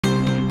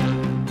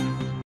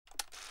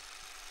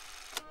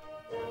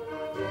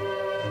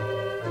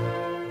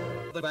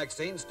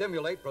Vaccines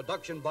stimulate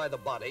production by the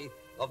body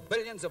of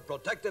billions of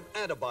protective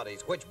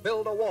antibodies which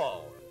build a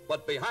wall.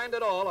 But behind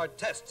it all are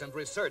tests and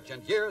research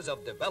and years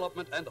of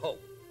development and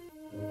hope.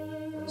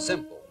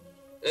 Simple.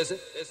 Is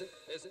it? Is it?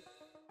 Is it?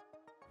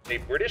 A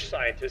British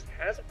scientist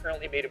has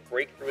apparently made a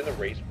breakthrough in the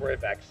race for a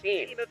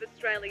vaccine. A team of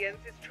Australians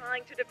is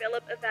trying to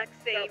develop a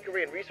vaccine. South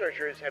Korean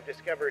researchers have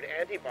discovered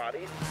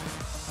antibodies.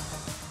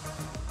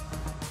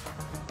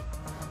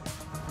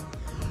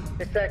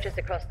 Researchers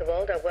across the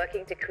world are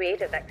working to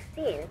create a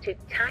vaccine to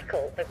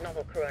tackle the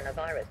novel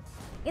coronavirus.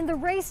 In the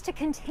race to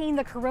contain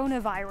the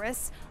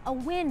coronavirus, a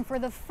win for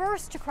the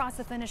first to cross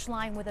the finish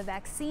line with a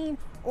vaccine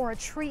or a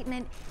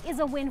treatment is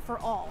a win for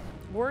all.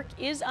 Work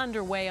is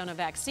underway on a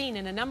vaccine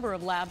in a number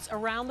of labs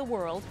around the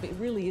world. It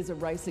really is a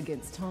race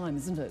against time,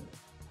 isn't it?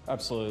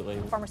 Absolutely.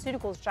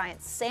 Pharmaceuticals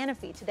giant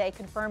Sanofi today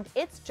confirmed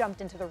it's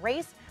jumped into the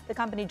race. The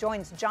company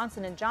joins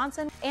Johnson &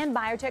 Johnson and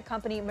biotech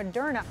company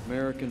Moderna.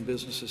 American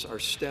businesses are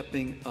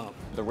stepping up.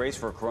 The race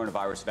for a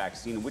coronavirus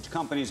vaccine, which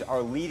companies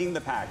are leading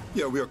the pack?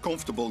 Yeah, we are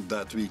comfortable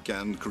that we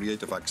can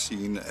create a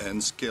vaccine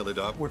and scale it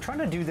up. We're trying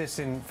to do this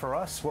in, for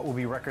us, what will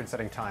be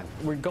record-setting time.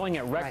 We're going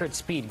at record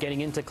speed,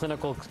 getting into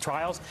clinical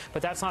trials,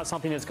 but that's not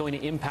something that's going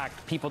to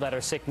impact people that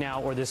are sick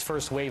now or this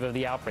first wave of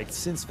the outbreak.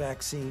 Since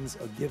vaccines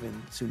are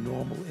given to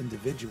normal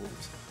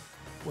individuals,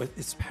 what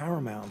is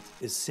paramount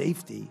is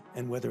safety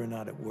and whether or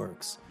not it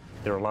works.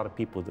 There are a lot of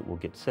people that will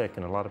get sick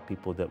and a lot of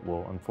people that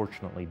will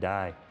unfortunately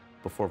die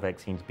before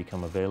vaccines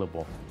become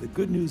available. The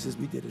good news is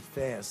we did it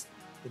fast.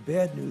 The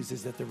bad news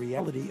is that the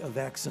reality of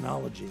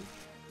vaccinology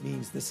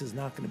means this is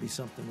not going to be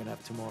something we're going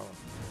to have tomorrow.